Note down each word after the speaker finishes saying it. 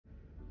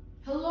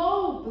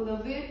Hello,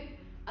 beloved.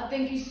 I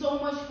thank you so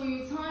much for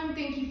your time.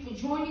 Thank you for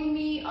joining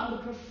me on the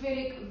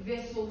Prophetic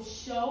Vessel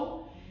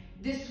Show.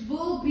 This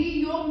will be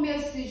your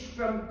message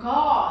from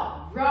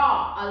God,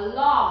 Ra,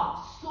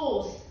 Allah,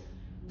 Source,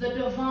 the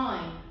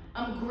Divine.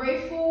 I'm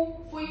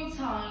grateful for your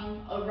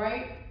time, all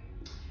right?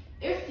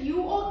 If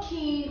you are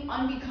keen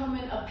on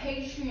becoming a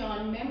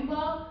Patreon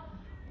member,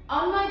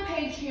 on my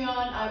Patreon,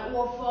 I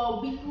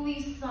offer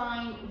weekly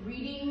sign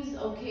readings,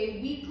 okay?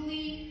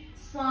 Weekly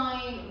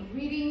sign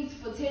readings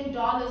for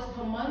 $10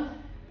 per month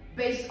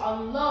based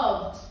on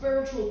love,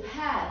 spiritual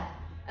path,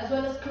 as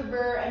well as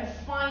career and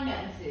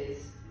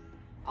finances.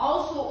 I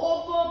also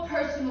offer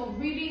personal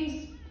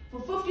readings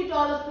for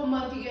 $50 per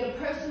month. You get a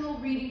personal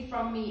reading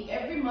from me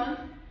every month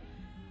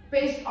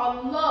based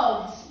on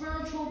love,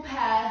 spiritual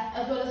path,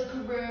 as well as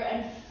career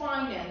and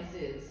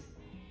finances.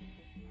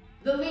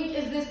 The link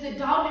is listed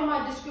down in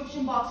my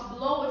description box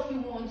below if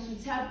you want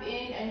to tap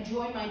in and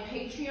join my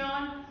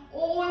Patreon,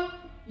 or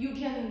you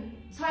can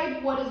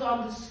type what is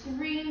on the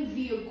screen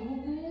via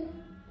Google,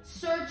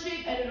 search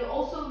it, and it'll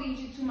also lead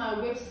you to my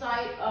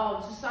website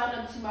to sign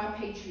up to my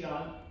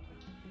Patreon.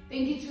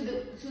 Thank you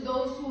to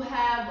those who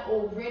have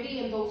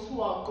already and those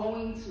who are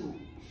going to.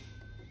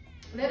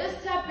 Let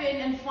us tap in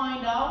and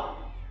find out,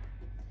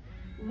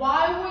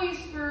 why were you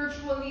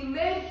spiritually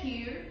led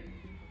here?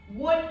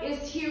 What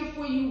is here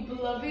for you,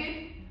 beloved?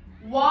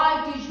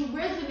 Why did you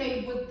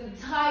resonate with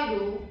the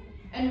title?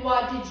 And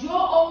why did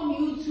your own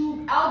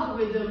YouTube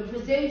algorithm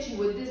present you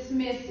with this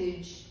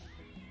message?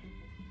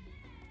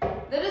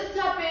 Let us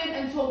tap in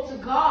and talk to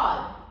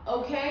God,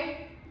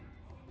 okay?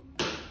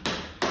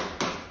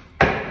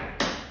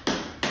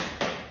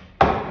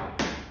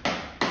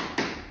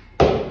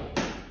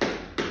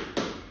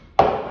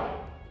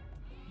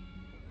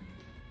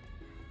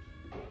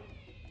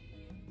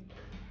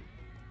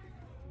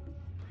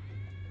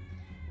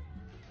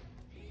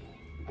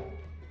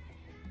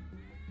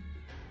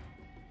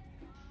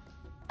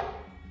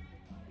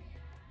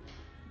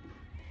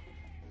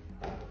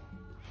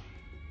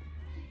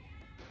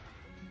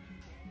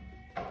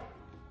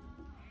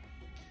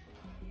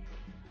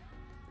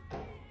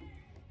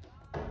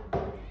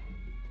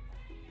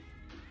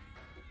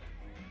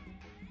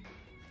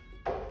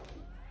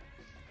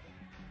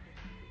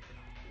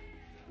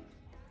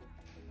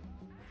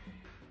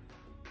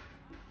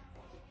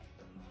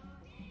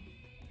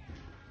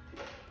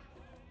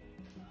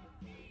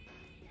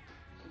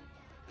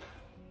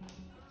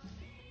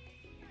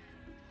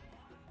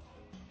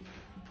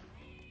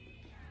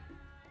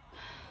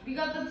 We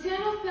got the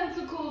Ten of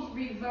Pentacles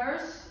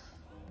reversed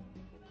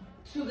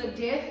to the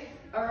Death,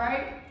 all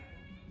right?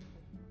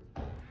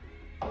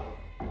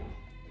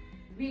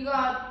 We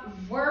got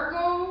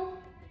Virgo,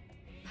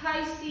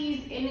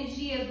 Pisces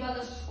energy, as well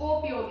as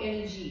Scorpio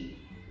energy.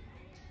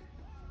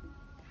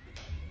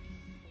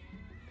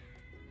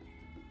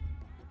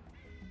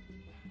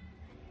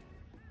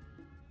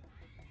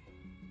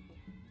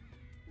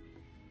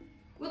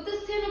 With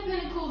this Ten of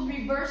Pentacles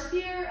reversed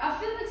here, I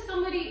feel like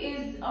somebody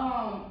is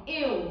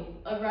ill,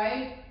 all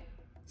right?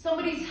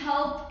 Somebody's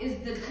health is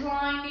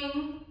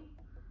declining,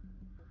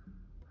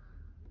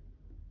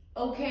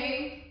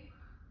 okay?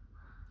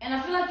 And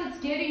I feel like it's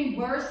getting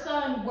worse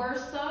and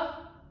worse.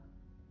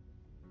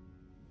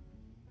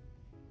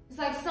 It's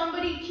like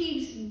somebody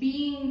keeps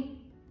being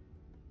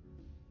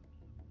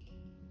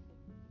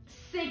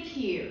sick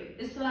here.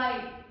 It's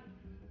like,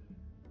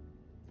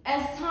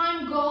 as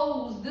time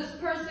goes, this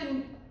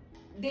person,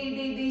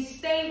 they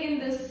stay in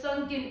the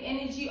sunken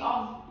energy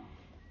of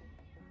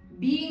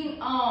being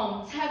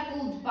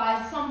tackled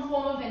by some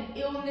form of an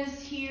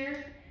illness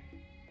here.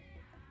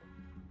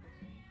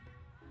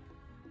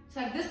 It's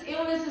like this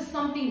illness is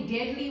something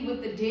deadly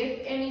with the death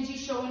energy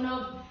showing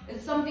up.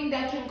 It's something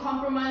that can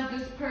compromise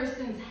this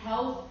person's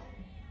health,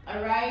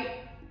 all right,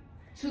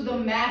 to the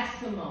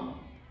maximum.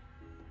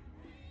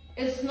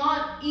 It's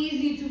not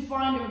easy to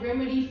find a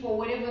remedy for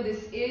whatever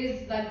this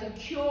is, like the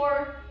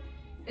cure.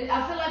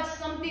 I feel like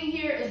something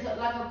here is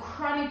like a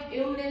chronic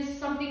illness,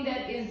 something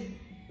that is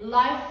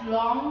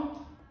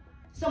lifelong.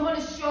 Someone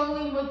is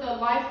struggling with a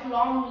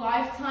lifelong,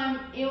 lifetime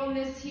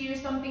illness here,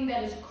 something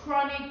that is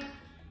chronic,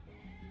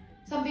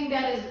 something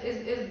that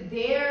is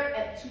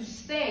there to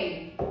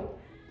stay,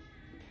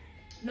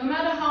 no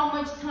matter how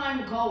much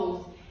time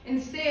goes.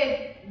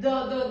 Instead,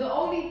 the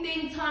only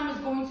thing time is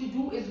going to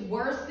do is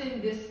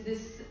worsen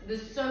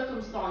this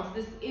circumstance,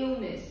 this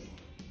illness.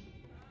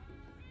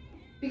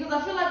 Because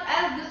I feel like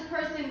as this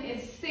person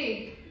is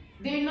sick,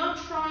 they're not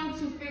trying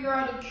to figure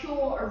out a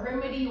cure, a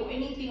remedy, or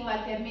anything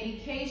like that,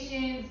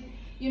 medications,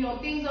 you know,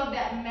 things of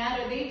that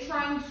matter. They're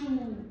trying to, I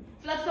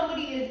feel like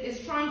somebody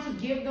is trying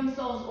to give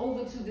themselves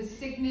over to the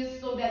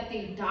sickness so that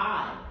they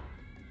die.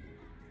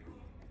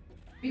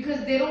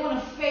 Because they don't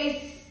want to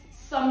face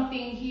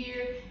something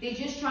here. They're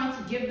just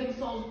trying to give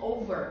themselves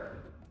over.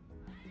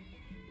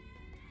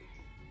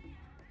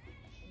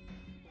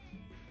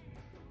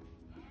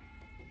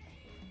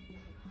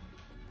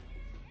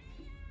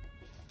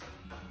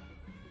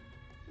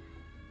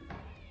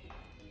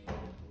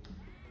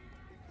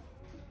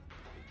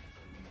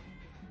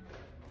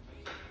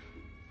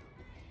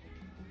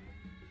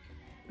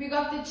 We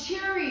got the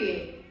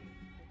Chariot.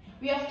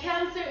 We have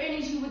Cancer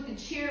energy with the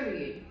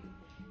Chariot.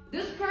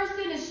 This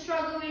person is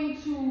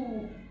struggling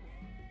to,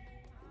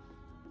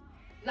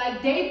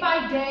 like, day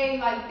by day,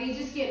 like, they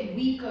just get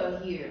weaker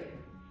here.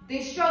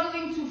 They're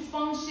struggling to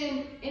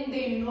function in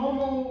their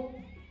normal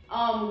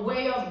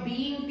way of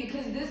being,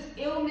 because this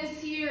illness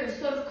here is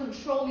sort of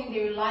controlling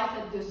their life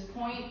at this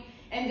point,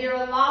 and they're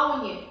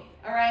allowing it.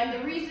 All right,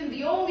 and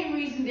the only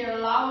reason they're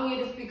allowing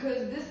it is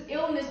because this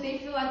illness, they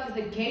feel like, is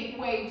a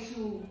gateway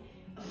to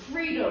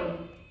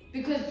freedom.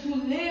 Because to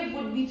live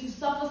would be to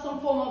suffer some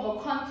form of a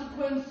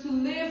consequence. To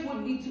live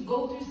would be to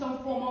go through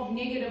some form of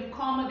negative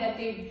karma that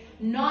they're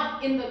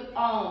not in the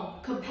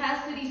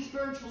capacity,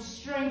 spiritual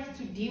strength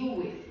to deal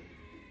with.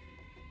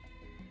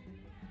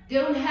 They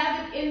don't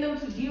have it in them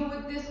to deal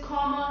with this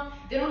karma.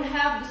 They don't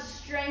have the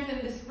strength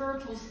and the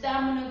spiritual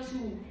stamina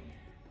to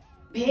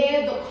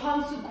bear the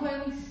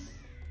consequence.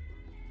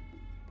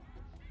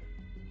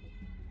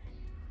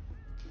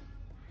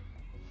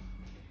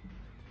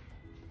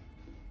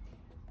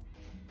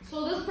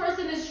 So this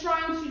person is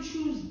trying to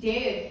choose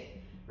death,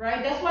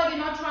 right? That's why they're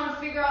not trying to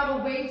figure out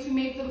a way to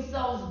make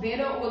themselves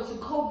better or to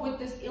cope with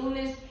this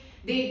illness.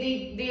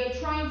 They are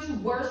trying to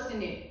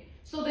worsen it.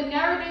 So the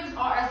narratives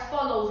are as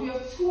follows. We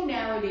have two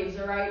narratives,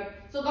 all right?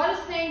 So God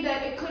is saying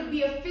that it could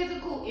be a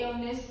physical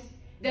illness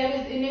that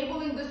is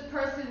enabling this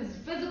person's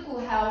physical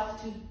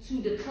health to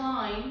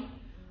decline,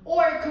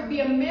 or it could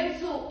be a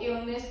mental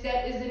illness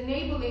that is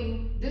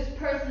enabling this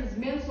person's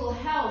mental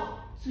health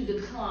to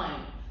decline.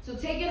 So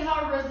take it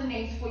how it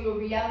resonates for your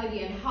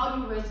reality and how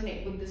you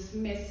resonate with this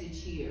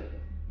message here.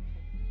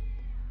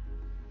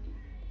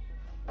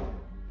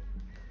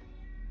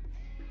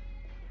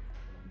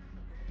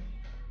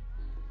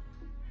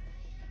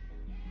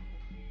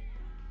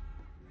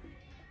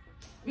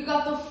 We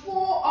got the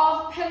Four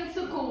of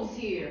Pentacles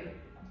here.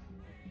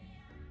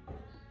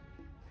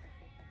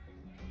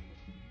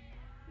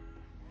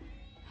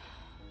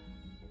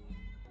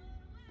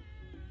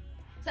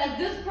 It's like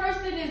this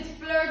person is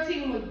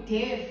flirting with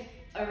death.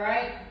 All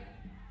right,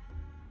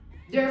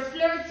 they're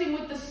flirting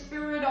with the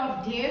spirit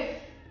of death.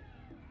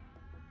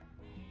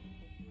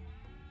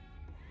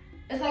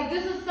 It's like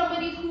this is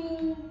somebody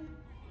who,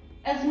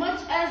 as much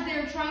as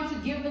they're trying to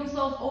give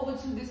themselves over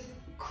to this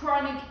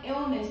chronic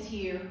illness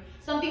here,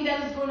 something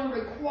that is going to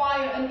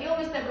require, an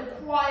illness that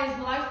requires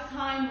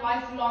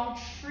lifelong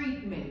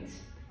treatment.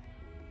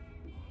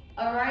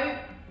 All right,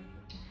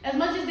 as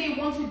much as they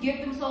want to give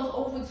themselves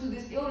over to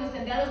this illness,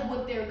 and that is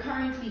what they're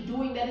currently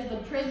doing, that is the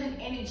present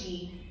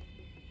energy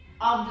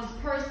of this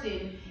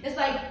person. It's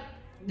like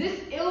this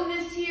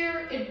illness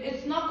here,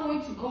 it's not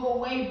going to go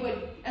away,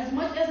 but as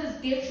much as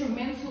it's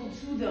detrimental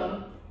to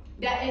them,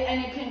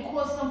 and it can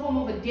cause some form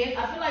of a death,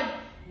 I feel like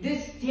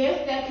this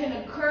death that can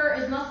occur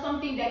is not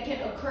something that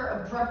can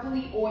occur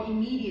abruptly or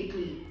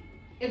immediately.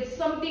 It's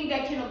something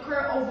that can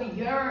occur over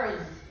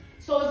years.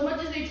 So as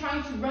much as they're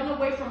trying to run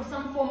away from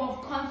some form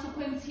of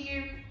consequence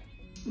here,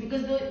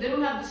 because they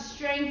don't have the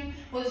strength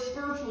or the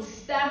spiritual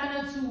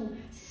stamina to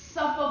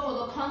suffer for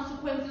the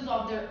consequences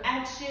of their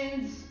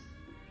actions.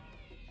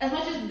 As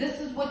much as this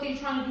is what they're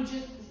trying to do,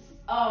 just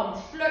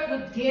flirt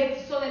with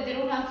death so that they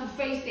don't have to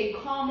face their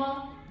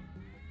karma,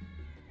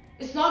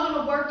 it's not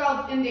going to work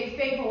out in their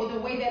favor or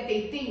the way that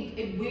they think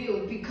it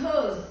will,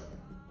 because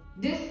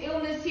this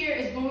illness here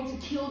is going to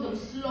kill them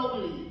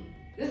slowly.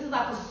 This is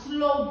like a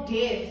slow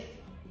death.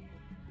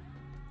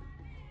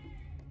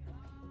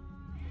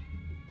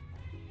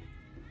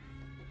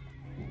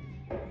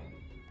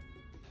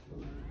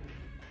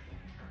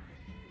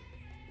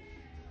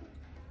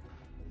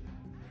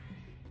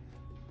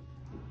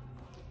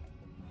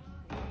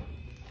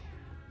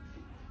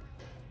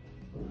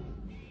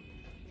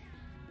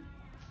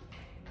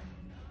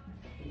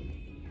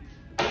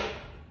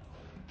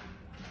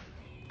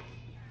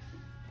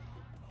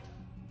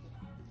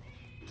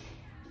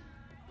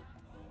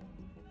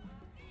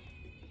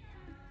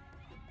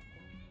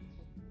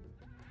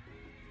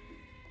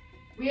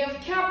 We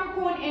have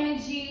Capricorn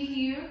energy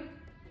here,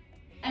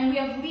 and we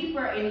have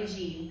Libra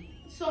energy.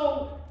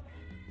 So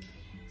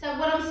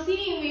what I'm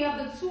seeing, we have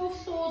the Two of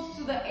Swords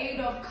to the Eight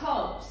of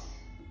Cups.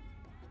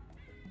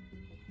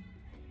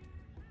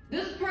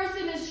 This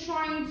person is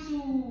trying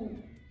to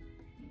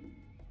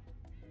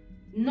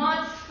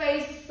not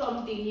face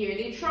something here.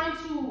 They're trying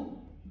to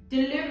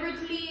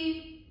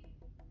deliberately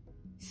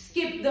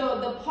skip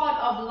the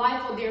part of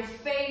life or their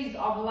phase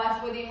of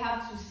life where they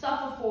have to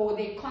suffer for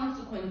their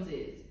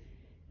consequences.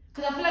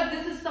 Because I feel like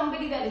this is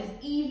somebody that is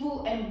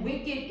evil and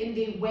wicked in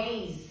their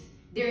ways.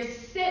 They're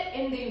set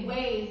in their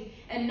ways,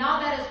 and now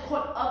that has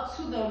caught up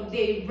to them,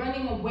 they're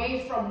running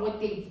away from what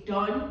they've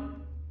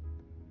done.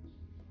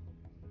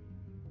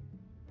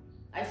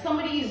 Like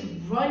somebody is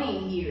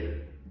running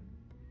here.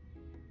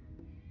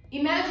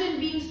 Imagine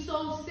being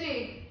so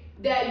sick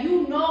that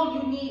you know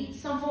you need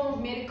some form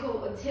of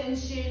medical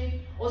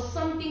attention or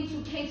something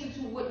to cater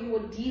to what you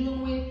are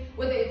dealing with,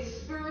 whether it's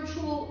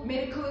spiritual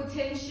medical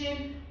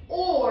attention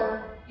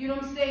or, you know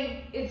what I'm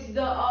saying, it's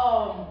the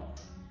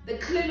the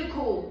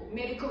clinical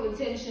medical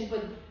attention,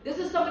 but this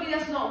is somebody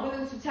that's not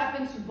willing to tap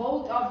into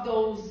both of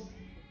those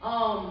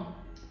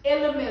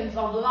elements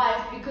of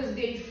life because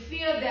they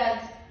fear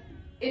that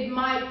it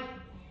might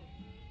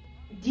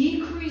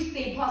decrease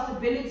their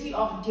possibility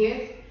of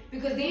death,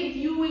 because they're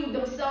viewing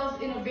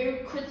themselves in a very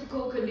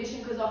critical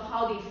condition because of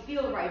how they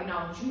feel right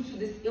now due to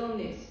this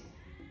illness.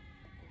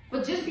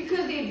 But just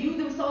because they view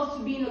themselves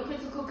to be in a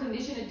critical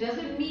condition, it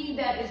doesn't mean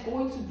that it's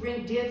going to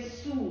bring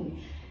death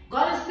soon.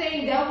 God is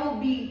saying that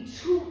will be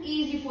too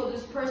easy for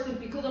this person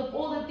because of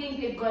all the things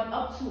they've got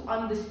up to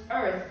on this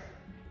earth.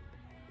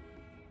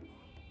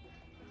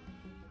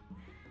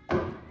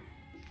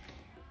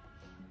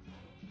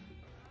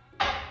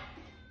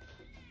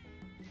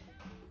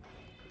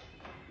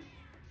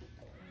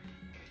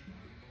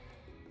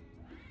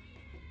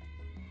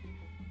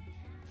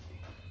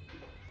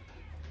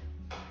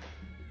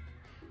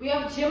 We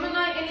have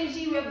Gemini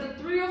energy, we have the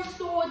Three of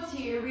Swords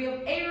here, we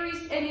have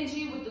Aries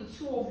energy with the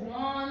Two of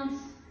Wands.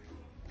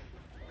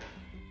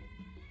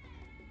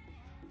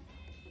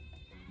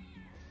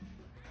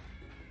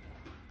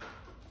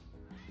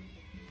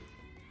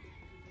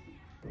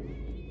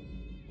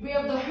 We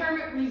have the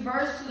Hermit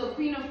reversed to the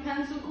Queen of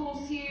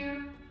Pentacles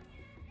here.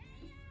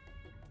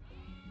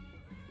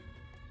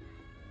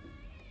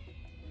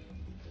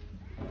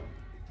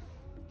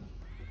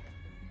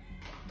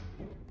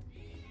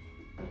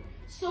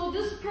 So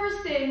this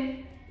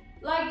person,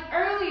 like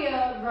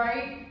earlier,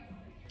 right,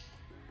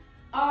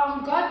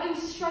 God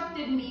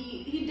instructed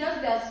me, he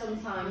does that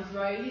sometimes,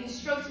 right? He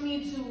instructs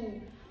me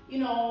to, you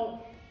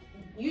know,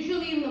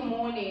 usually in the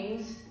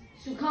mornings,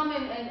 to come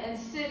in and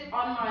sit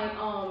on my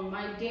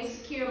my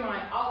desk here,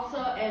 my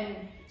altar, and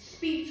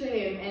speak to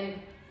him.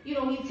 And, you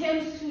know, he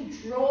tends to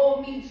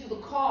draw me to the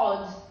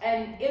cards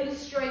and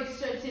illustrate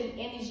certain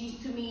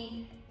energies to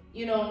me,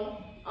 you know,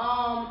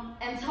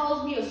 and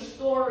tells me a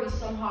story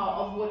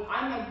somehow of what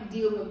I might be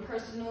dealing with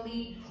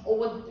personally, or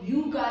what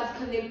you guys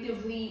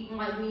collectively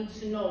might need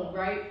to know,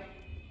 right?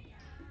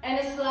 And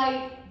it's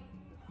like,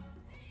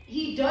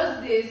 he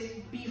does this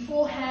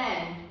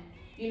beforehand.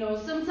 You know,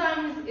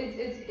 sometimes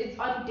it's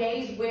on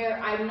days where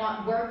I'm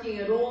not working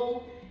at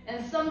all,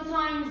 and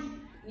sometimes,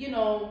 you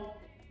know,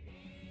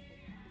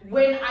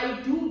 when I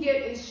do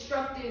get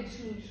instructed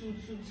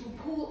to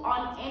pull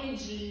on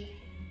energy,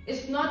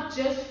 it's not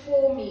just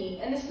for me,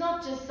 and it's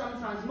not just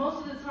sometimes.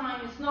 Most of the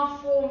time, it's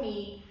not for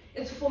me.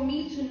 It's for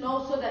me to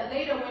know, so that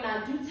later when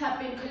I do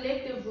tap in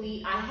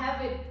collectively, I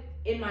have it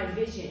in my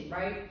vision,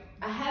 right?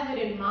 I have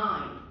it in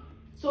mind,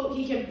 so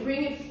he can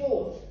bring it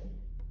forth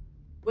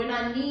when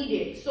I need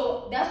it.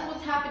 So that's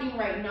what's happening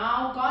right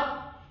now.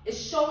 God is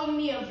showing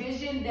me a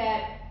vision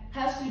that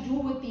has to do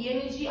with the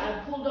energy I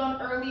pulled on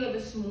earlier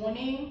this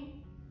morning.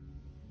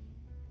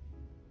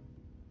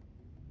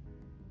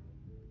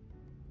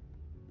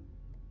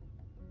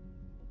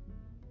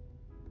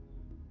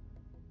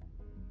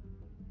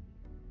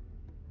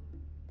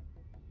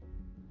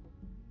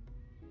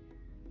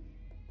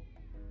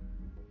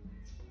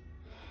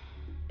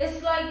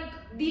 It's like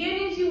the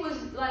energy was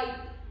like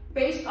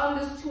based on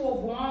this Two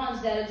of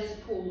Wands that I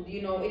just pulled.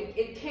 You know,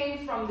 it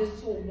came from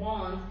this Two of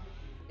Wands.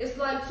 It's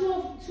like two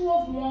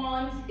of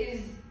Wands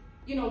is,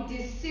 you know,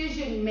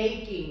 decision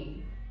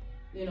making.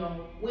 You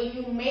know, when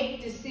you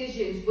make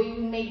decisions, when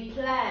you make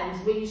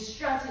plans, when you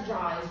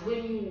strategize,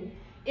 when you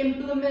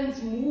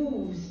implement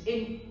moves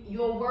in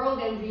your world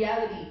and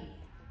reality.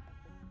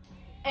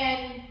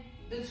 And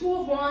the Two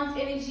of Wands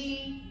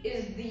energy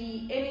is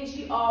the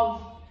energy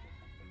of,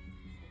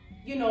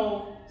 you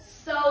know,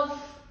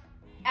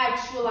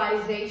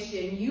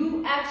 self-actualization.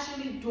 You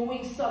actually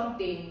doing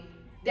something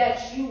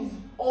that you've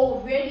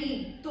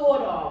already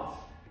thought of.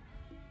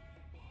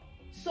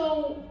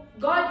 So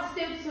God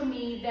said to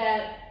me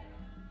that,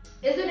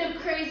 isn't it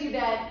crazy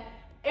that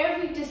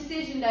every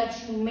decision that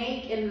you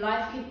make in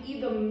life can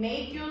either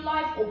make your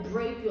life or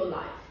break your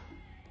life?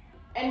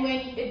 And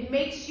when it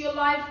makes your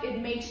life,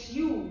 it makes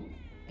you.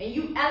 And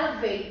you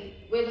elevate,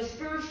 whether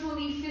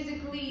spiritually,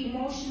 physically,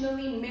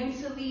 emotionally,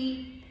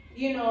 mentally,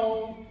 you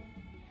know,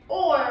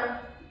 or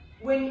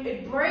when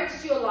it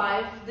breaks your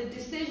life, the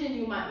decision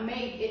you might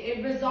make,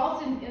 it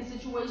results in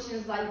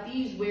situations like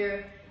these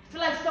where I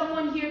feel like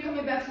someone here,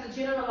 coming back to the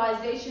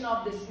generalization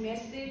of this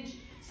message,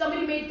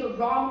 somebody made the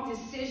wrong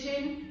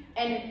decision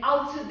and it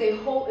altered their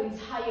whole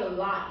entire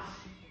life.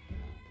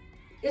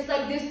 It's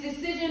like this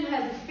decision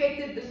has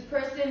affected this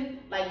person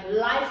like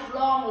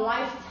lifelong,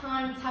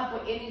 lifetime type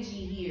of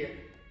energy here.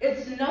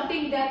 It's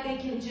nothing that they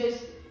can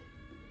just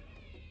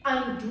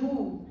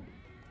undo.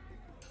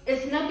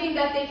 It's nothing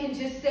that they can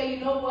just say,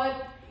 you know what,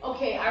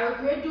 okay, I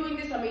regret doing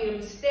this, I made a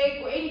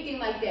mistake, or anything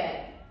like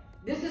that.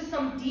 This is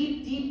some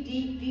deep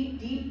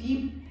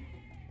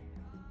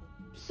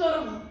sort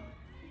of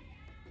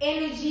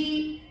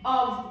energy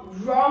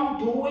of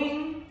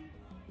wrongdoing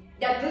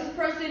that this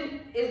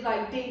person is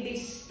like, they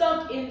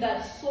stuck in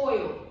that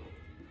soil.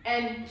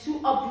 And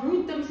to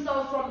uproot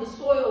themselves from the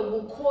soil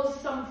will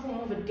cause some form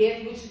of a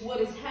death, which is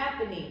what is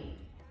happening.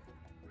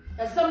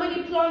 That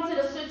somebody planted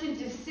a certain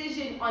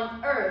decision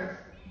on earth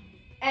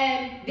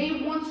and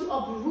they want to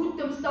uproot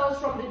themselves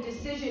from the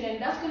decision,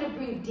 and that's going to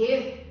bring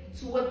death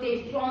to what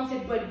they've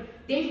planted, but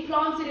they've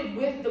planted it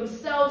with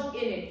themselves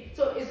in it.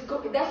 So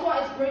that's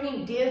why it's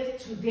bringing death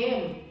to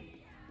them.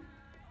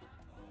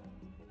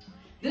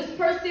 This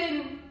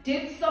person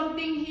did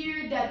something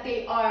here that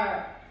they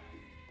are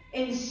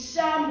in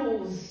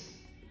shambles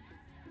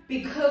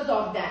because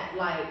of that.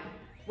 Like,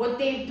 what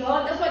they've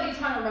done, that's why they're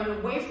trying to run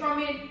away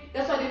from it.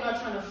 That's why they're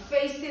not trying to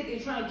face it. They're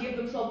trying to give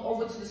themselves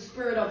over to the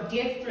spirit of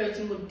death,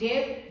 flirting with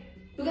death.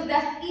 Because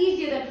that's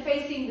easier than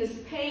facing this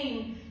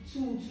pain, to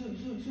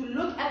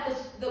look at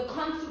the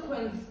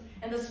consequence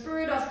and the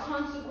spirit of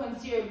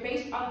consequence here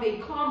based on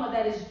their karma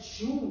that is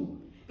due.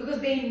 Because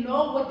they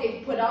know what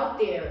they've put out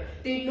there.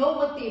 They know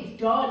what they've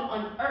done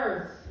on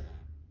earth.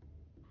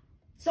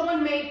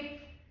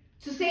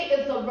 To say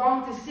it's a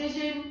wrong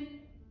decision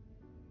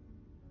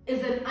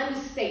is an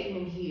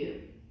understatement here.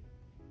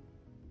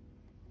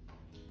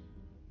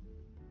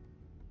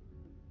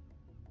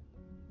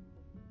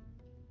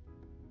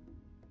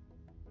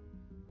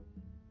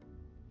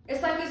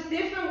 It's like it's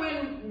different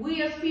when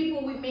we as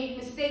people, we make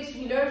mistakes,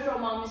 we learn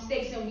from our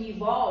mistakes and we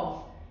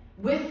evolve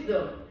with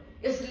them.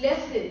 It's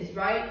lessons,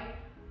 right?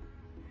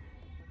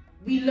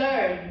 We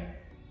learn.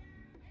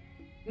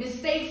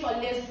 Mistakes are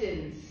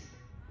lessons.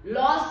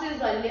 Losses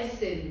are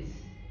lessons.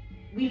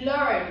 We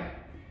learn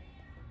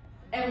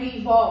and we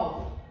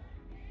evolve.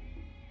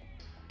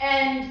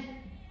 And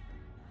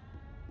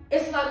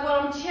it's like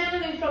what I'm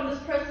channeling from this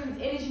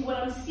person's energy, what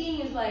I'm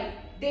seeing is like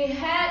they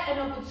had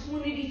an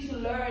opportunity to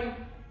learn,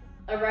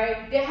 all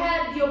right? They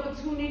had the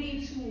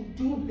opportunity to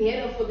do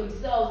better for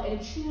themselves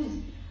and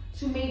choose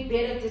to make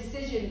better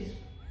decisions.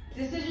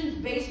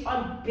 Decisions based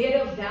on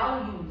better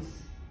values.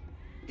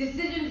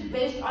 Decisions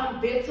based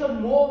on better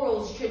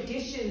morals,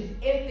 traditions,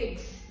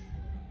 ethics.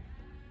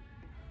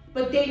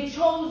 But they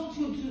chose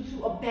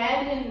to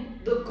abandon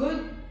the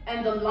good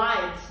and the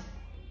light.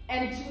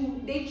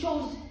 And they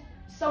chose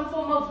some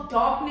form of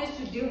darkness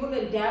to dibble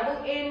and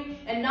dabble in.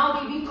 And now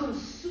they're being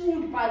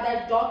consumed by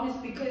that darkness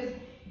because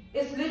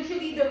it's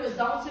literally the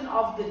resultant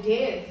of the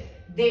death.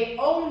 Their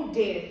own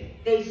death.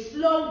 Their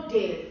slow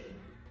death.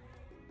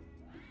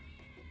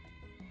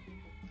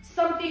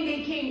 Something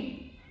they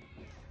can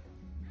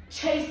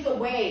chase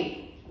away.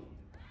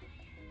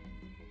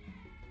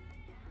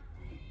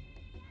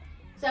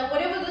 So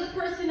whatever this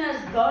person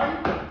has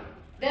done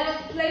that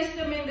has placed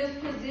them in this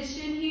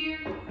position here,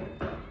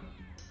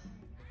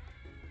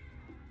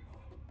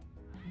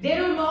 they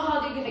don't know how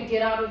they're going to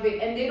get out of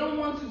it and they don't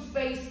want to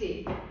face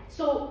it.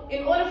 So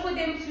in order for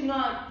them to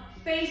not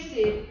face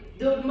it,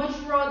 they would much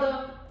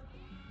rather,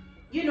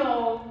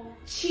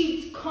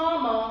 cheat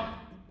karma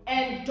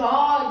and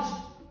dodge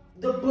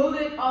the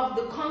bullet of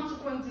the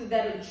consequences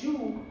that are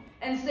due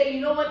and say, you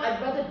know what, I'd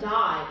rather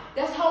die.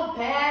 That's how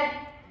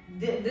bad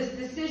this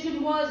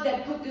decision was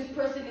that put this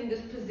person in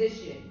this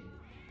position.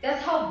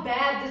 That's how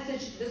bad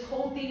this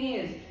whole thing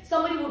is.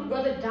 Somebody would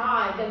rather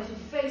die than to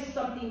face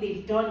something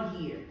they've done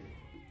here.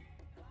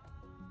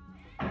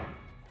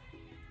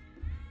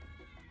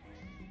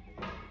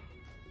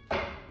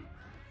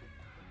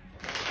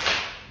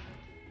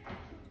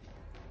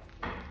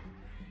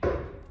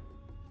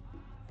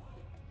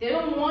 They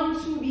don't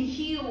want to be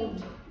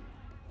healed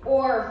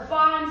or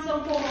find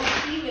some form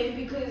of healing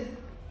because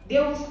they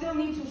will still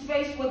need to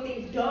face what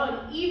they've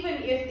done. Even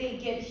if they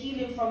get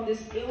healing from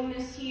this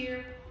illness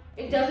here,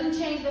 it doesn't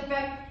change the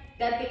fact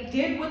that they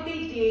did what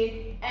they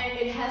did and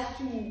it has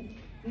to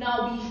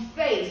now be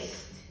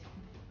faced.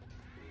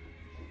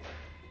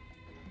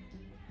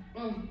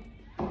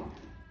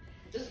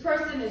 This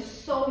person is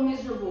so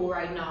miserable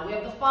right now. We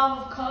have the Five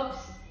of Cups.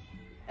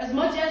 As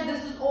much as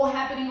this is all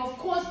happening, of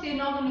course they're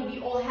not going to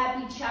be all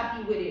happy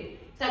chappy with it.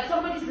 It's like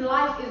somebody's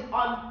life is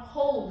on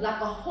hold,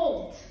 like a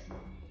halt.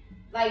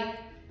 Like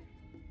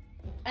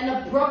an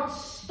abrupt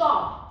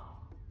stop.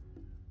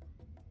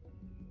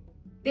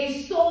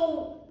 They're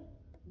so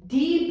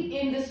deep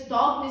in this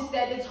darkness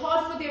that it's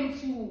hard for them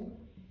to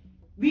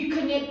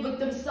reconnect with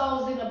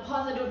themselves in a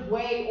positive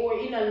way or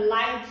in a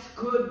light,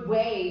 good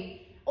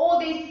way. All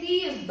they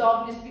see is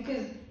darkness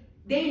because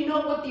they know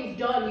what they've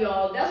done,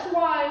 y'all. That's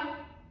why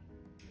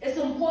it's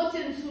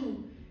important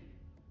to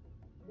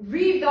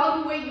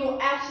reevaluate your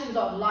actions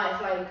of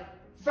life. Like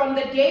from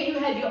the day you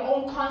had your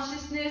own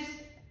consciousness,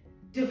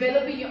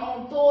 developing your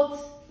own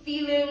thoughts,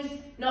 feelings,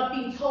 not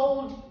being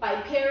told by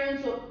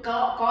parents or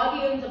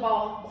guardians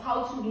about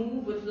how to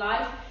move with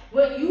life.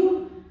 When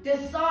you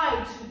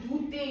decide to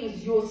do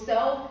things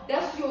yourself,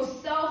 that's your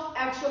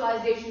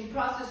self-actualization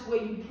process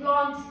where you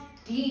plant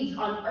deeds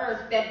on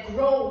earth that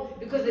grow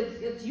because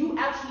it's you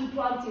actually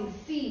planting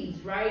seeds,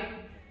 right?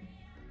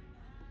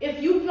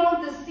 If you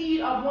plant the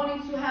seed of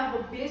wanting to have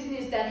a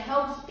business that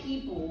helps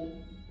people,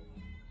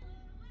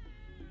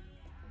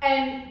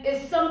 and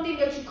it's something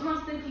that you're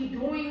constantly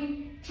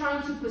doing,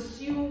 trying to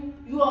pursue,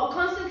 you are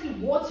constantly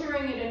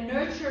watering it and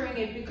nurturing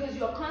it because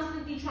you're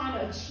constantly trying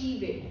to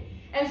achieve it.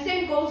 And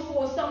same goes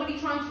for somebody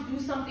trying to do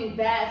something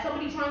bad,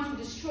 somebody trying to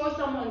destroy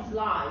someone's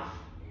life,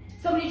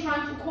 somebody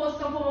trying to cause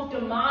some form of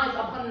demise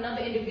upon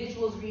another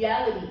individual's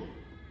reality.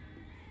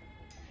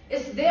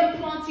 It's them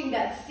planting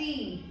that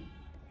seed.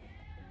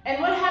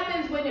 And what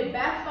happens when it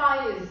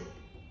backfires?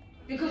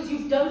 Because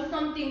you've done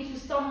something to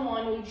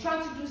someone, or you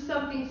try to do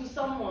something to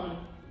someone.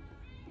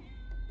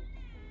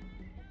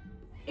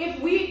 If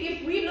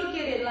we look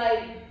at it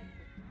like,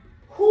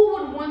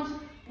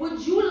 would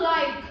you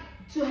like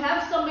to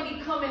have somebody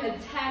come and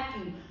attack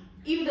you,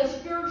 either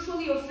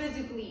spiritually or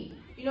physically?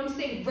 You know what I'm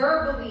saying?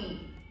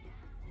 Verbally,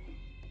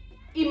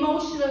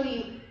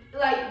 emotionally.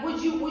 Like,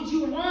 would you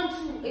want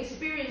to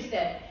experience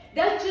that?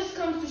 That just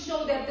comes to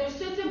show that there's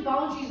certain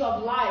boundaries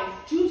of life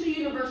due to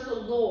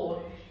universal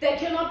law that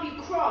cannot be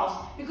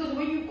crossed. Because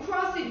when you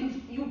cross it,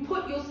 you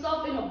put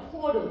yourself in a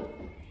portal.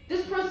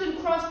 This person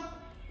crossed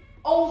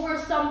over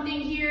something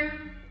here.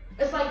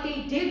 It's like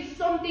they did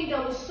something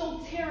that was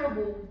so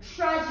terrible,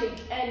 tragic,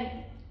 and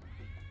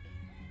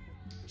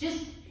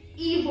just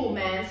evil,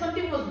 man.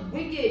 Something was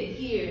wicked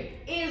here,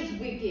 is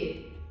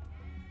wicked.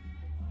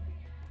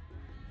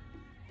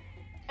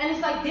 And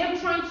it's like them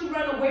trying to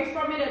run away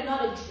from it and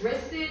not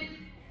address it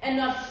and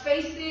not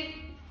face it.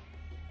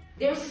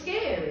 They're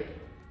scared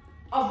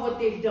of what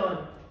they've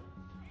done.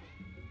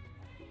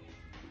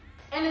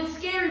 And it's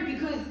scary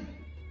because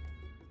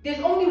there's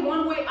only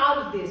one way out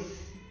of this.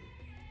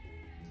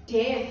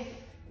 Death.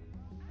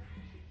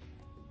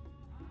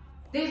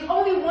 There's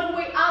only one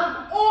way out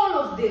of all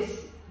of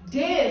this.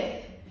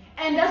 Death.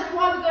 And that's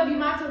why we gotta be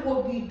mindful of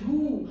what we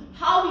do,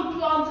 how we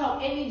plant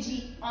our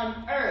energy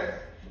on earth.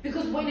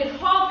 Because when it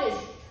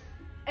harvests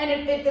and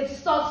it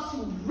starts to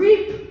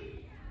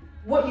reap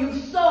what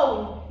you've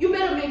sown, you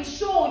better make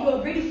sure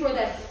you're ready for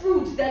that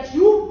fruit that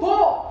you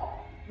bought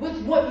with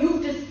what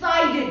you've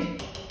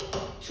decided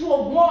to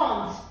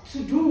want to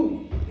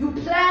do. You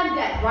planned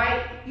that,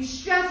 right? You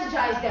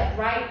strategized that,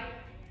 right?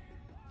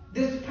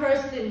 This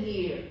person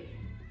here,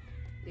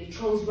 they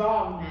chose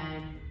wrong,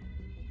 man.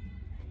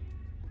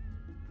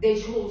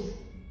 They chose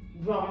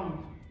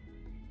wrong.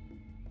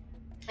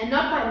 And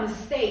not by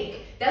mistake.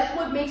 That's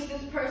what makes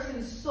this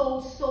person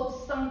so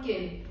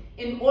sunken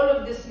in all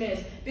of this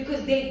mess.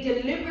 Because they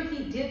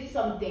deliberately did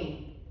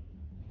something.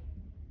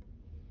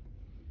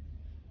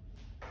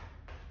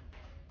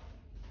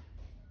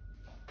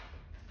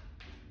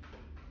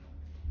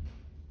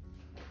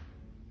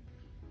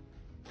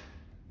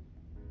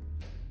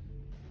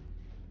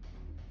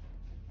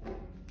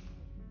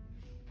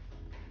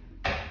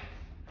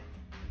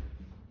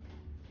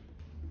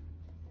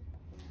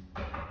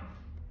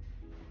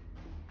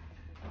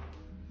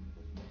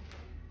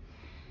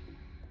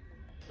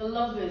 The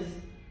lovers.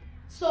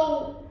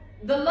 So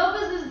the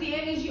lovers is the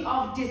energy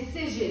of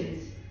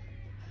decisions.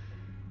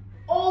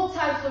 All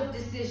types of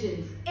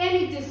decisions.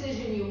 Any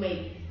decision you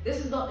make.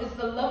 It's the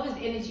lover's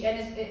energy, and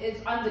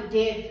it's on the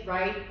death,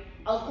 right?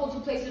 I was called to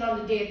place it on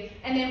the death.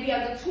 And then we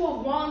have the Two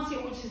of Wands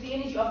here, which is the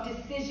energy of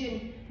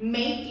decision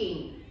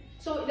making.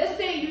 So let's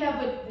say you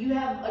have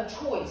a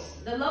choice.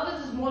 The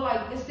lovers is more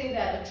like, let's say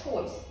that, a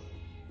choice.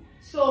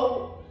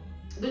 So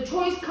the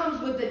choice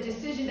comes with the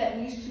decision that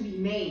needs to be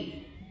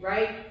made,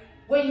 right?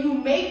 When you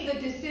make the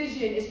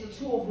decision, it's the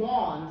Two of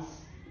Wands.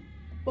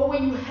 But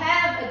when you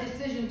have a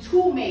decision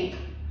to make,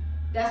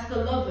 that's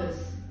the lovers.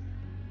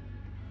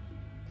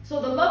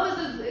 So the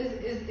lovers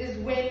is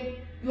when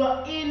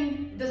you're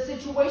in the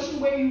situation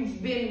where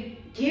you've been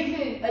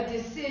given a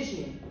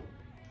decision,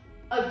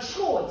 a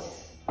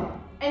choice.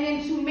 And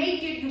then to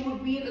make it, you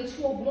would be in the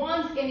Two of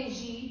Wands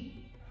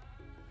energy,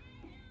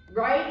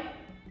 right?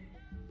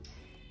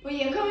 But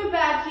yeah, coming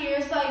back here,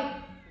 it's like,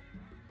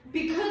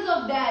 because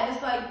of that,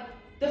 it's like,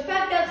 the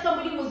fact that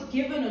somebody was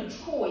given a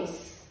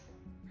choice,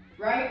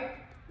 right?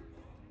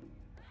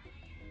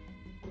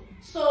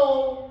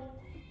 So,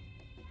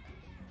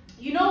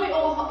 you know, we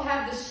all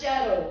have the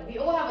shadow. We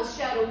all have a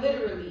shadow,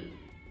 literally.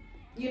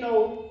 You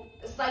know,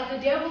 it's like the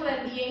devil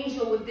and the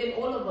angel within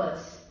all of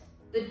us.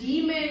 The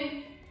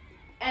demon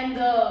and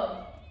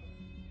the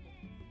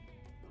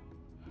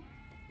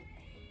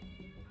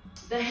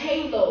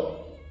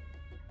halo,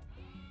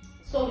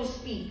 so to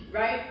speak,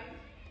 right?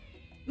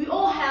 We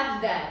all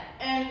have that.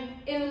 And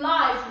in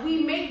life,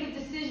 we make the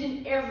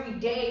decision every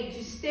day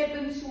to step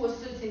into a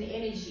certain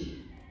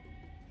energy.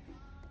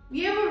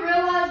 You ever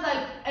realize,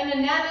 like, an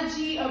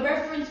analogy, a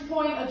reference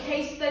point, a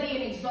case study,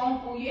 an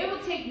example? You ever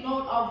take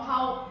note of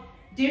how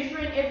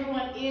different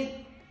everyone is?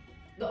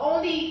 The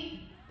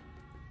only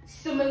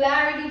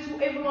similarity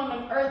to everyone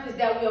on earth is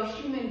that we are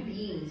human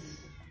beings.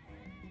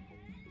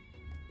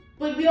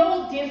 But we're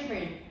all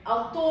different.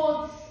 Our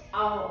thoughts,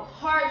 our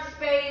heart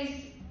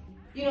space,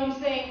 you know what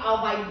I'm saying, our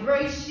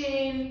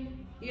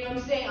vibration, you know what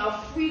I'm saying, our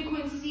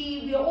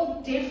frequency, we're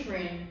all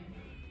different.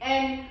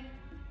 And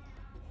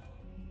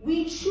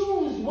we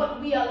choose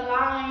what we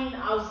align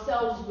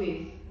ourselves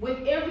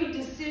with every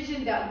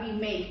decision that we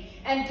make.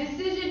 And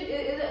decision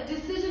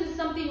is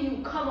something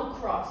you come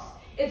across.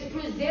 It's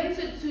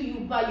presented to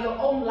you by your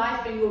own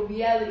life and your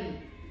reality.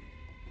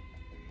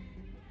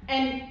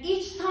 And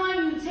each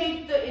time you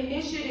take the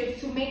initiative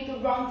to make the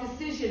wrong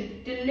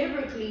decision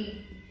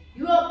deliberately,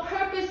 you are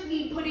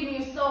purposely putting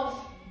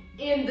yourself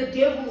in the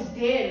devil's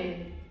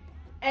den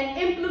and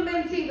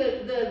implementing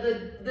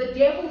the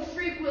devil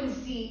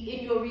frequency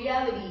in your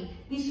reality.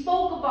 We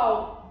spoke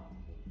about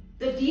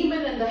the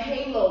demon and the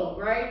halo,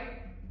 right?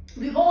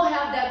 We all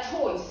have that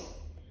choice.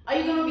 Are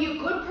you going to be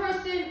a good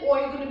person or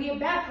are you going to be a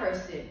bad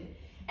person?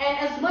 And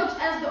as much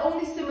as the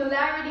only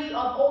similarity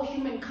of all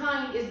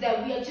humankind is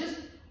that we are just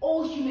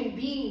all human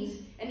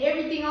beings and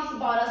everything else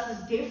about us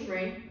is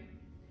different,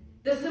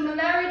 the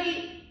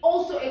similarity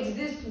also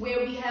exists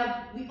where we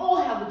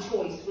all have a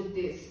choice with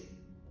this.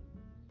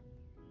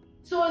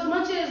 So as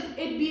much as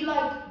it'd be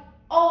like,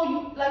 oh,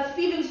 you like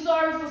feeling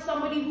sorry for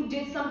somebody who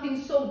did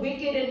something so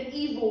wicked and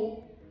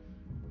evil,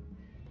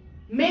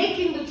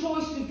 making the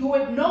choice to do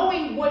it,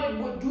 knowing what it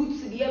would do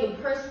to the other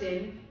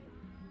person,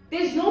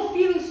 there's no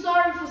feeling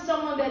sorry for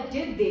someone that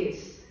did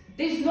this.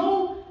 There's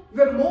no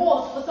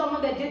remorse for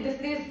someone that did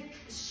this. There's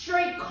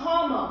straight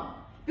karma,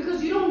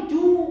 because you don't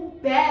do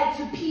bad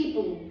to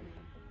people.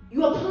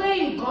 You are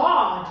playing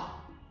God.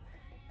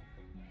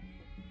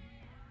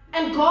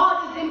 And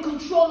God is in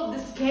control of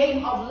this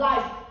game of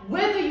life,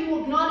 whether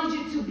you acknowledge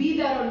it to be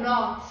that or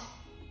not.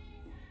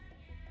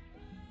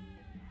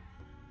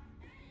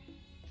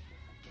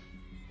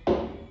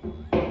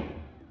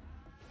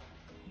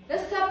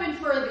 Let's tap in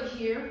further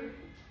here.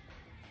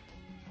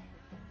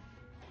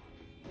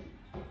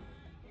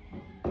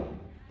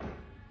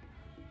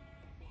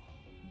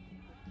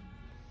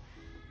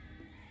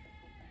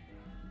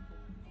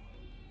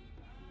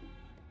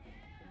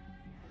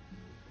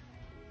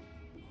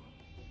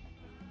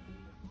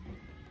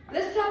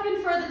 Let's tap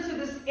in further to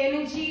this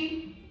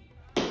energy.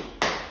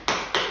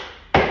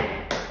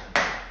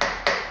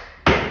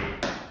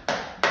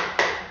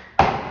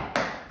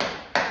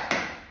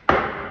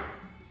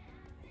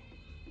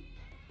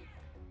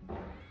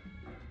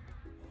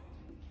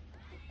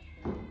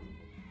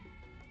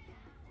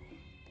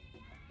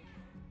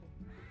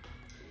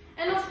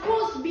 And of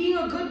course, being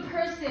a good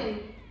person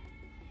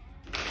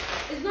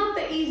is not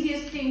the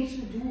easiest thing to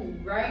do,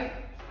 right?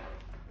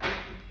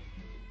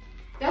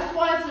 That's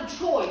why it's a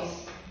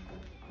choice.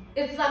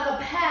 It's like a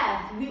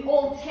path we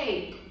all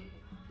take.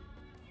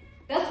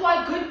 That's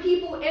why good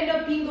people end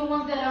up being the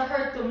ones that are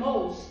hurt the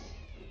most.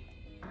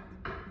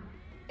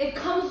 It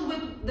comes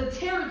with the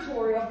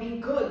territory of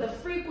being good, the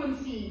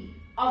frequency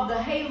of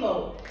the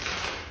halo.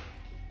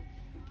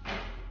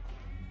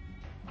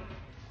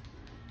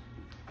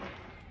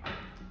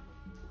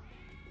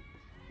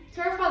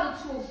 Clarify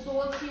the Two of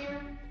Swords here.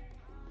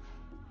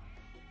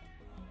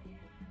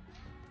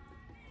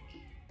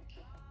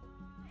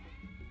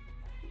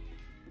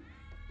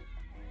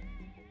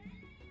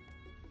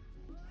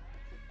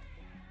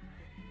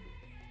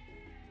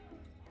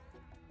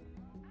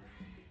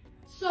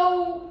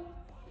 So,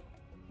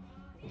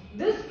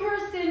 this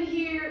person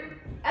here,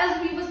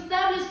 as we've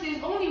established,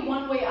 there's only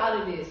one way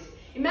out of this.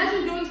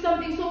 Imagine doing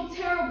something so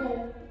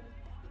terrible,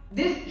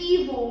 this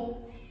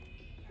evil,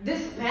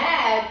 this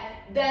bad,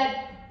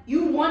 that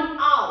you want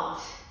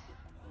out.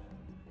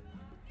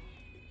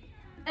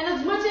 And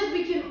as much as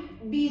we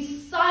can be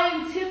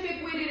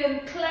scientific with it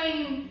and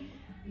claim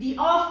the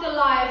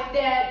afterlife,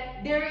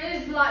 that there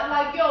is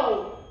like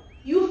yo,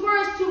 you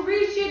first to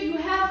reach it, you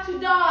have to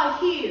die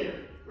here,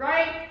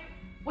 right?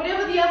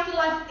 Whatever the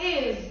afterlife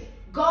is,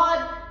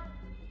 God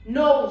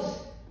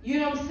knows.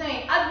 You know what I'm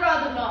saying? I'd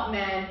rather not,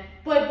 man.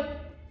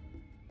 But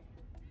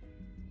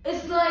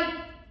it's like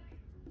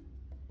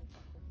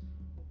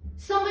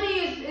somebody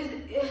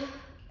is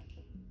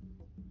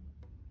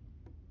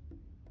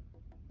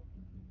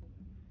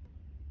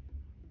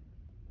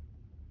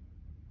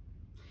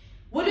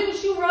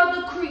wouldn't you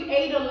rather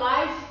create a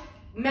life,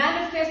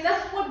 manifest?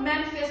 That's what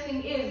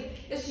manifesting is.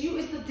 It's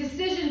the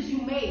decisions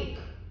you make.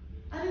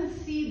 I didn't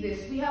see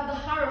this. We have the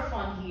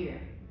Hierophant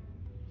here.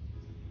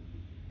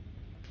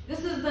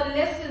 This is the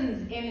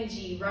lessons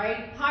energy,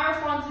 right?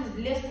 Hierophant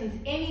is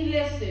lessons. Any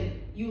lesson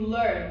you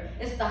learn,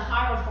 it's the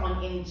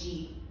Hierophant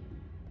energy.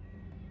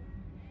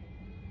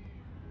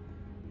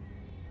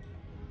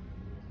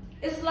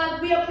 It's like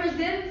we are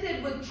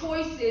presented with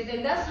choices,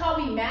 and that's how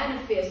we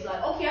manifest.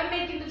 Like, okay, I'm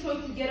making the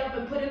choice to get up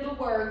and put in the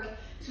work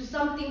to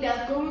something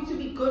that's going to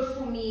be good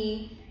for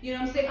me. You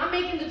know what I'm saying? I'm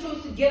making the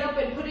choice to get up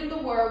and put in the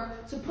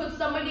work to put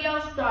somebody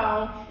else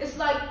down. It's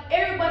like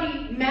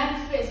everybody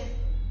manifests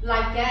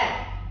like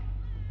that.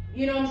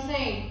 You know what I'm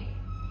saying?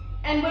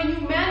 And when you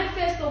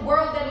manifest a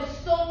world that is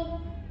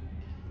so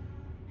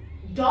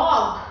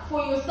dark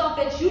for yourself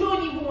that you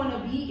don't even want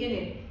to be in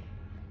it.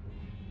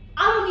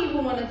 I don't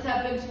even want to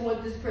tap into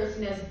what this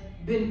person has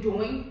been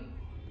doing.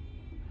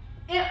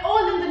 And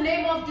all in the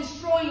name of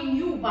destroying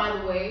you, by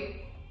the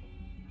way.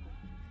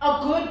 A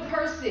good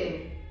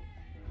person.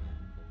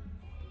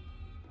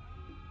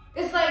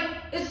 It's like,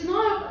 it's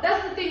not,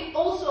 that's the thing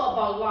also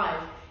about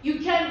life. You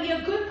can be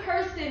a good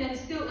person and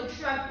still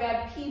attract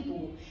bad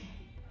people.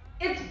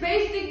 It's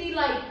basically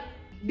like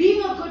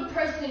being a good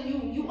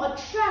person, you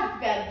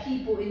attract bad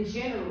people in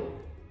general.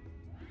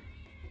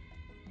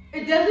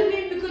 It doesn't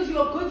mean because you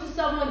are good to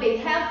someone, they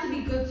have to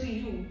be good to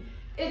you.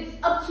 It's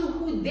up to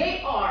who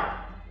they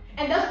are.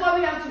 And that's why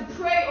we have to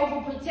pray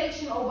over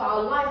protection over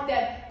our life,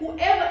 that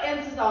whoever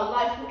enters our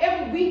life,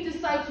 whoever we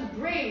decide to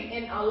bring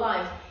in our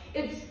life,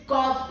 it's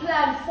God's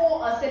plan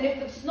for us. And if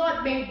it's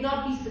not, may it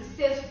not be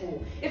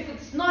successful. If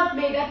it's not,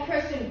 may that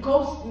person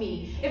ghost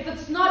me. If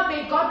it's not,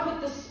 may God put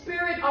the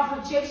spirit of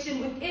rejection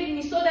within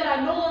me so that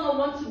I no longer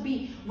want to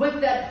be with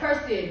that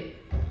person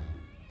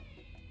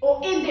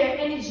or in their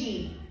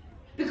energy.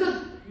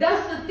 Because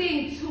that's the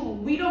thing too.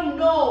 We don't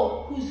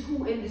know who's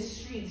who in the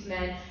streets,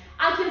 man.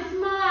 I can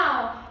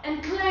smile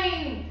and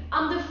claim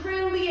I'm the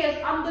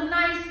friendliest, I'm the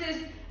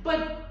nicest,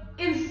 but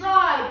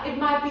inside it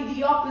might be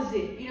the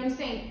opposite. You know what I'm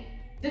saying?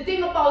 The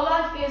thing about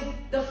life is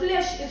the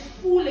flesh is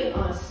fooling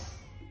us.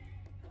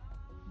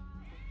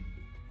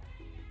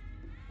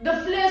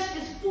 The flesh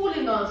is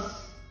fooling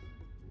us.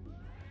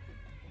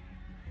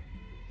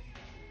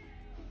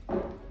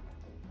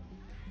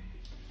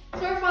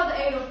 Clarify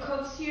the Eight of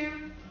Cups here.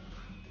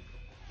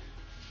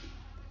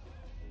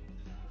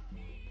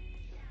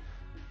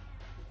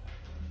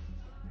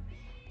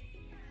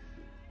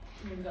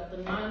 We got the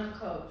Nine of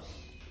Cups.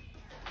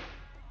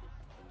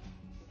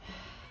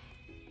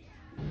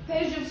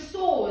 Page of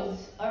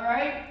Swords,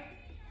 alright?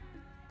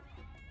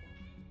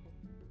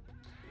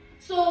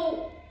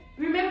 So,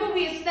 remember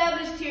we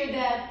established here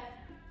that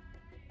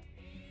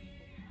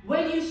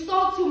when you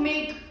start to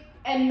make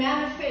and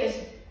manifest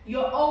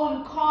your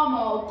own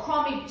karma or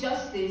karmic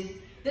justice,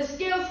 the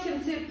scales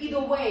can tip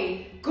either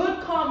way.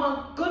 Good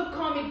karma, good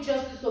karmic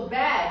justice, or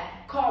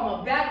bad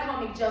karma, bad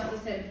karmic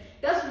justice. And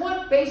that's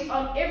what based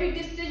on every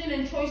decision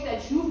and choice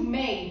that you've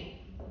made.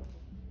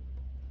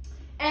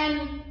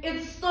 And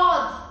it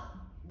starts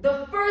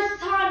the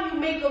first time you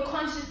make a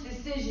conscious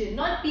decision,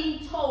 not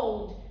being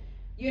told,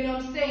 you know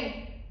what I'm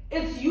saying?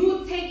 It's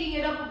you taking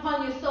it up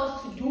upon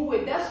yourself to do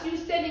it. That's you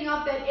sending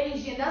out that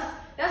energy, and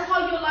that's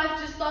how your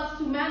life just starts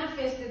to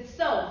manifest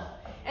itself.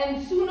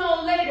 And sooner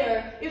or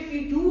later, if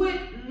you do it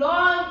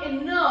long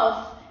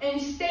enough and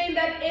you stay in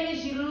that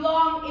energy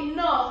long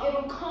enough,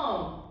 it'll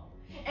come.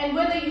 And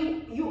whether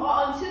you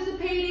are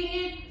anticipating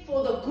it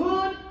for the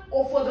good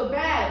or for the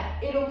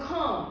bad, it'll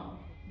come.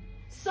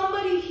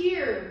 Somebody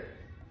here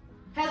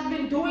has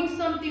been doing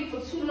something for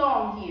too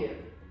long here.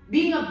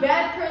 Being a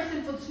bad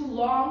person for too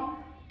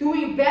long,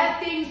 doing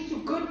bad things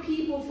to good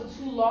people for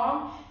too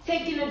long,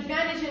 taking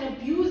advantage and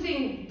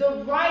abusing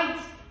the right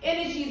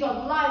energies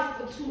of life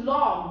for too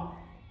long.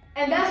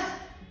 And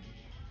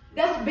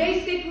that's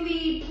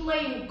basically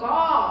playing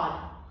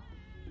God.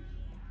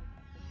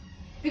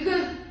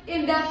 Because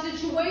in that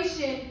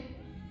situation,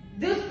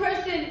 this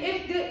person,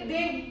 if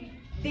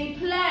they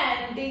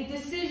plan, they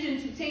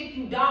decision to take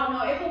you down,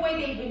 however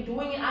way they've been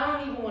doing it, I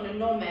don't even want to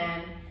know,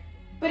 man.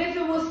 But if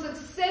it was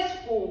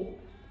successful,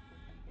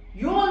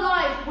 your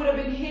life would have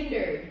been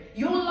hindered.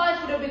 Your life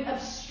would have been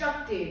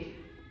obstructed.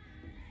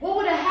 What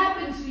would have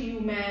happened to you,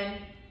 man?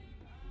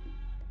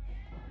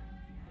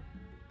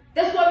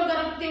 That's why we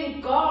gotta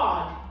thank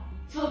God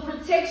for the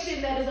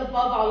protection that is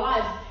above our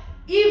lives.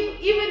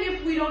 Even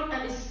if we don't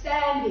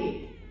understand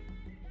it,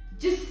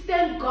 just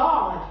thank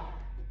God.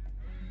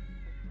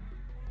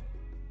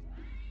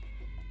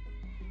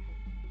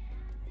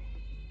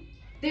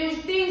 There's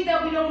things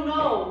that we don't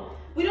know.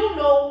 We don't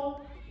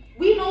know.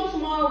 We know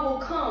tomorrow will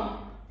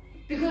come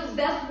because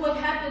that's what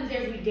happens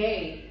every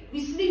day.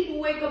 We sleep and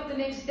wake up the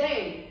next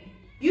day.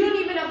 You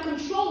don't even have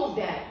control of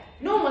that.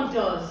 No one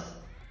does.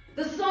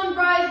 The sun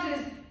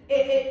rises,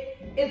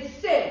 it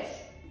sets.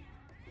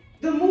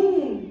 The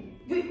moon,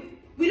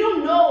 we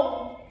don't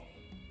know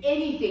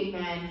anything,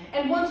 man.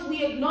 And once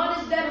we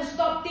acknowledge that and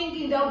stop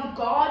thinking that'll be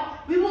God,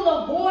 we will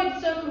avoid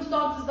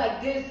circumstances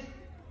like this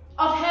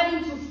of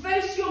having to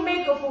face your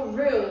maker for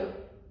real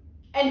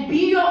and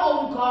be your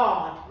own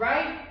God,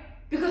 right?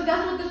 Because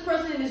that's what this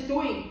person is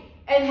doing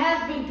and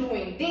has been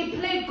doing. They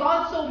play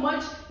God so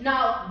much,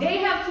 now they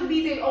have to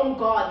be their own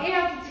God. They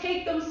have to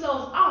take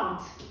themselves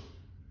out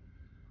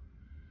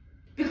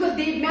because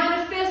they've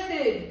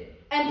manifested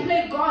and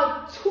played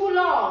God too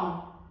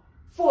long,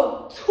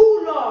 for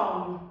too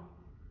long.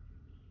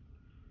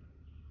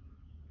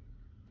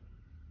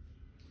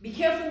 Be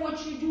careful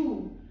what you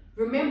do.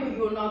 Remember,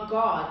 you're not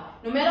God.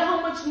 No matter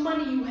how much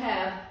money you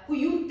have, who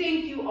you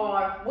think you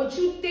are, what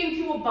you think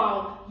you're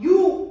about,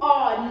 you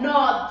are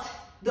not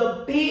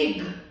the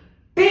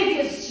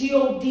biggest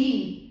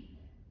G-O-D.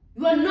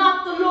 You are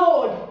not the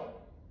Lord.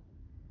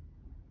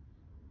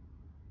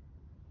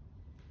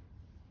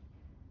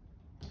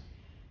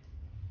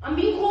 I'm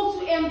being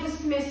called to end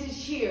this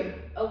message here,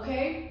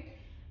 okay?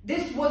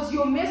 This was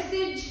your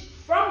message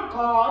from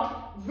God,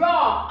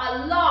 Ra,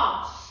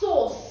 Allah,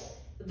 Source,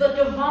 the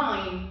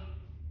Divine.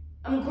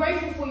 I'm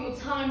grateful for your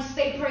time.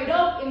 Stay prayed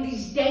up in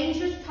these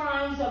dangerous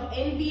times of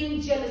envy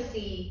and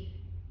jealousy.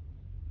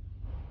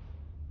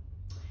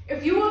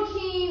 If you are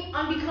keen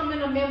on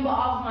becoming a member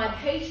of my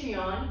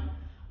Patreon,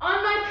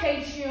 on my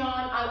Patreon,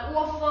 I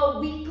offer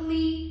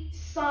weekly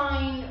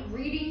sign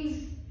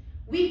readings.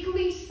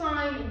 Weekly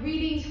sign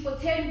readings for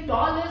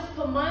 $10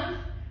 per month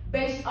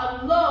based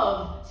on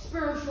love,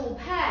 spiritual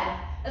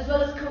path, as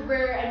well as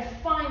career and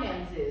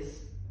finances.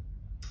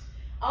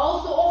 I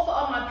also offer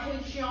on my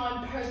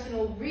Patreon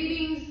personal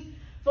readings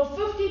for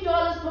 $50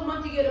 per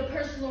month, you get a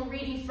personal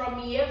reading from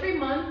me every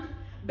month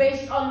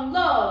based on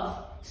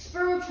love,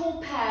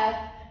 spiritual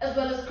path, as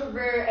well as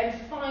career and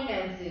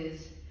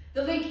finances.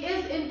 The link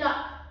is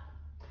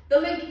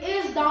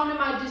down in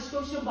my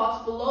description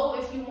box below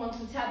if you want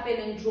to tap in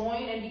and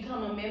join and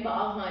become a member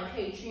of my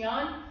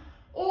Patreon.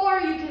 Or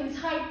you can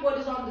type what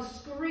is on the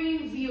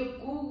screen via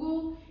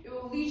Google. It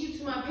will lead you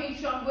to my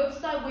Patreon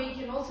website where you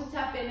can also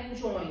tap in and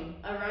join.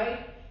 All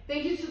right.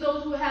 Thank you to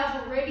those who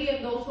have already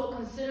and those who are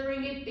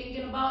considering it,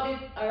 thinking about it.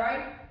 All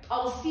right. I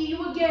will see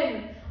you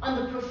again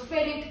on the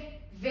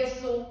Prophetic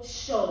Vessel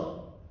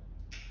Show.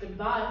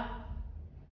 Goodbye.